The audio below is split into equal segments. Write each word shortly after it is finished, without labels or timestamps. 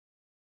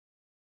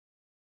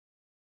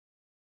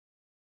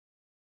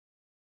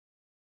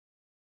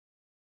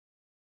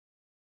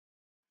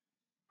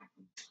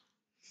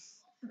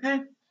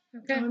Okay.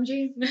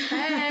 OMG.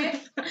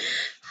 Hey.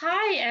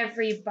 Hi,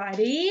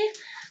 everybody.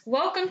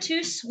 Welcome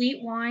to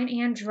Sweet Wine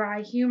and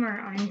Dry Humor.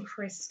 I'm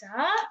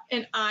Krista.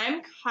 And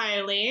I'm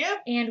Kylie.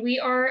 And we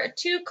are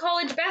two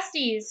college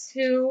besties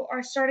who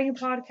are starting a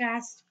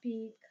podcast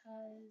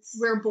because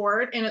we're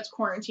bored and it's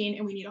quarantine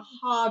and we need a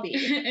hobby.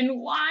 And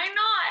why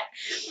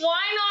not?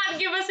 Why not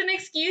give us an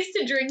excuse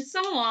to drink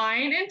some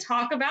wine and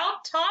talk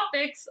about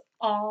topics,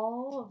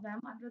 all of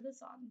them under the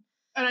sun?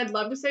 And I'd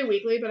love to say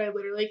weekly, but I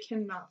literally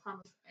cannot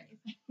promise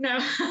anything. No,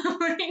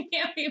 we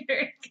can't be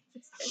very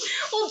consistent.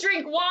 We'll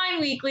drink wine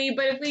weekly,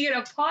 but if we get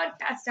a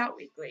podcast out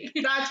weekly,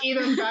 that's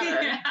even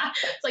better. Yeah,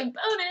 it's like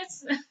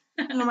bonus.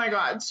 Oh my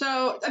God.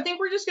 So I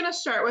think we're just going to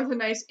start with a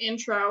nice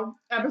intro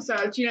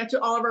episode, to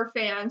all of our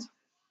fans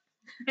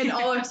and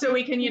so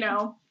we can,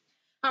 have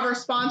our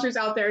sponsors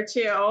out there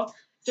too.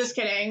 Just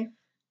kidding.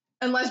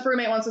 Unless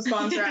Brewmate wants to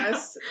sponsor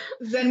us,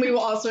 then we will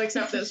also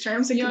accept those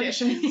terms and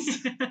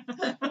conditions.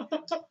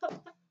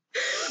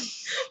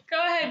 Go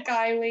ahead,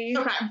 Kylie.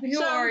 Okay.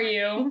 Who are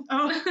you?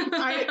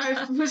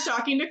 I was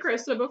talking to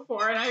Krista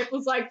before, and I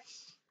was like,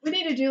 we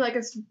need to do like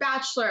a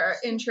bachelor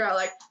intro.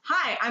 Like,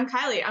 hi, I'm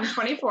Kylie. I'm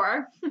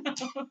 24.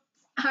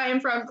 I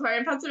am from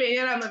Clarion, Pennsylvania,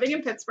 and I'm living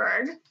in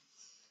Pittsburgh.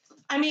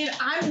 I mean,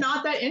 I'm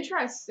not that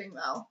interesting,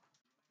 though.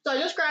 So I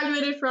just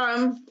graduated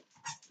from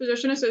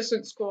physician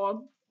assistant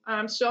school.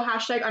 I'm still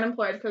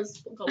 #unemployed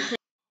because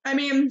I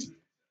mean,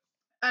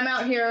 I'm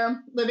out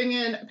here living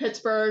in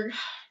Pittsburgh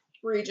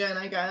region,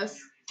 I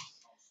guess.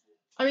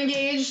 I'm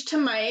engaged to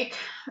Mike.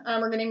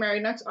 We're getting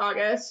married next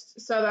August,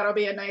 so that'll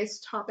be a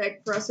nice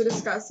topic for us to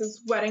discuss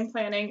is wedding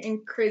planning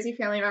and crazy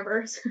family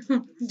members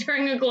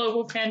during a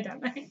global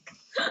pandemic.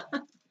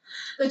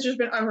 It's just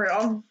been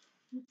unreal.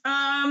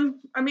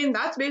 I mean,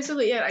 that's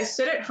basically it. I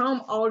sit at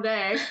home all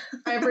day,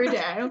 every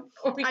day.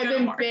 I've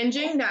been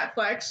binging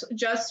Netflix.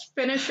 Just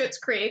finished Schitt's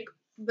Creek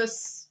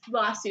this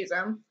last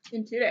season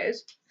in 2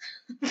 days.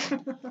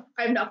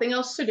 I have nothing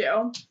else to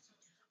do.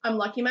 I'm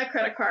lucky my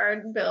credit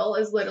card bill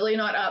is literally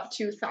not up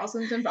to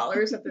thousands of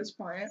dollars at this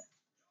point.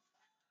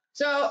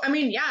 So, I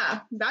mean,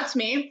 yeah, that's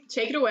me.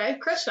 Take it away,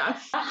 Krista.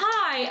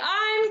 Hi,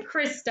 I'm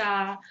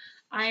Krista.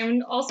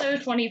 I'm also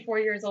 24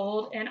 years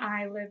old, and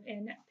I live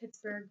in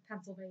Pittsburgh,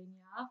 Pennsylvania.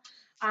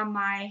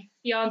 My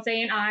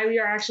fiance and I, we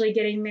are actually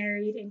getting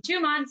married in 2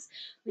 months.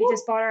 We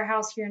just bought our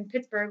house here in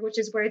Pittsburgh, which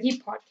is where the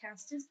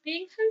podcast is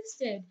being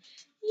hosted.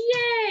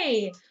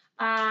 Yay!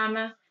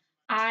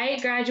 I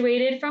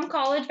graduated from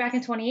college back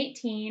in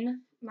 2018.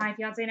 My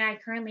fiance and I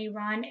currently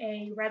run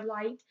a red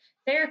light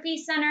therapy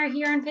center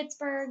here in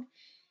Pittsburgh.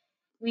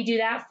 We do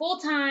that full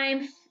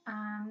time.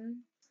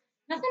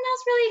 Nothing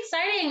else really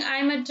exciting.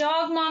 I'm a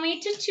dog mommy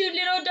to 2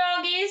 little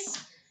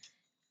doggies,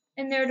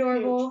 and they're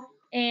adorable.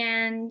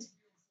 And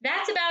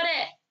that's about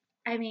it.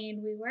 I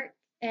mean, we work,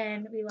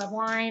 and we love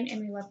wine, and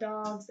we love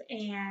dogs,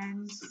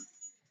 and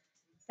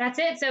that's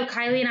it. So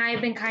Kylie and I have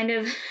been kind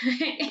of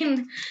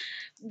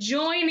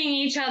joining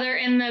each other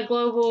in the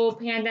global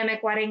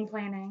pandemic wedding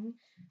planning.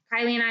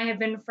 Kylie and I have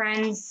been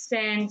friends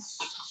since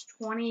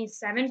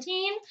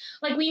 2017.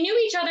 Like, we knew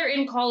each other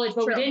in college,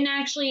 but we didn't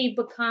actually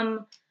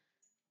become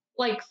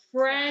like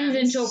friends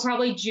until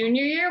probably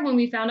junior year when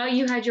we found out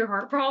you had your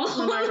heart problem.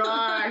 Oh my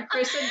God.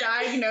 Krista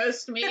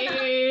diagnosed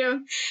me.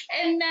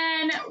 And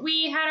then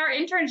we had our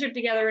internship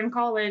together in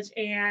college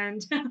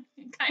and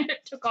it kind of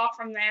took off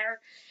from there.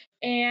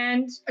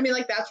 And I mean,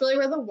 like, that's really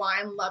where the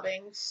wine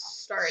loving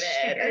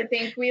started. I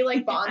think we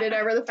like bonded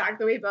over the fact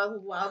that we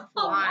both love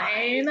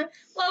wine.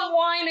 Love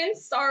wine and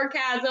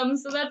sarcasm.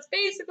 So that's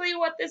basically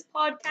what this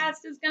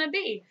podcast is going to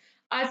be.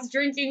 Us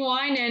drinking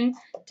wine and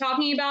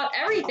talking about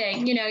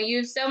everything. You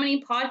have so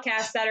many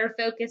podcasts that are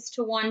focused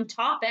to one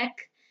topic,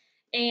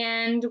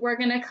 and we're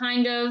going to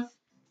kind of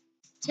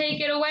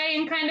take it away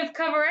and kind of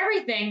cover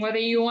everything. Whether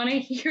you want to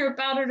hear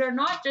about it or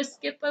not, just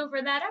skip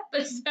over that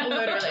episode.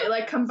 Literally,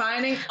 like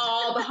combining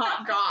all the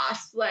hot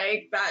goss.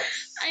 Like,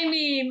 that's... I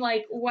mean,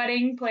 like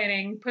wedding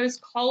planning,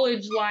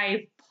 post-college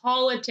life,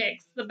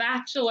 politics, The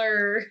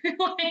Bachelor,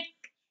 like...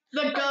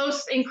 The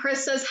ghost in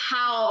Krista's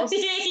house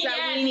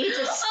that we need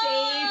to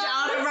sage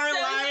out of our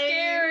life.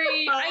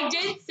 Scary. I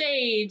did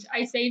sage.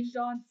 I saged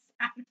on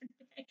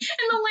Saturday,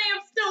 and the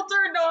lamp still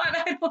turned on.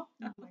 I don't know.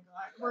 Oh my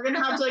God, we're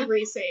gonna have to like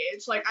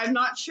resage. Like, I'm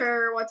not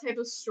sure what type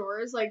of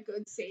stores like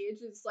good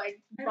sage is like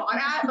bought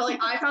at, but like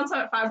I found some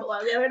at Five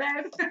Below the other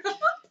day.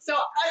 So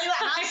I mean,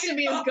 that has to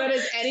be as good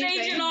as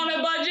anything. Saging on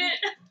a budget.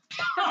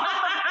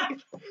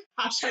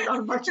 Hashtag on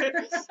a budget.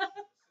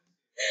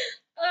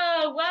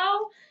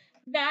 Well.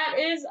 That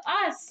is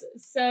us.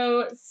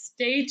 So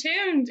stay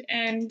tuned,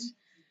 and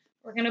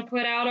we're going to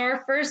put out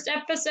our first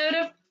episode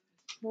of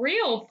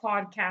real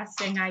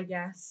podcasting, I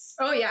guess.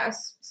 Oh,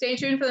 yes. Stay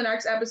tuned for the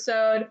next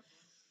episode.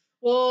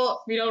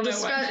 We don't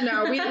know when.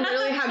 No, we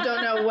literally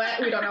don't know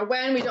when. We don't know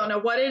when. We don't know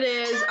what it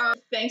is.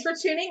 Thanks for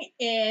tuning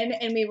in,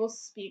 and we will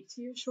speak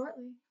to you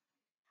shortly.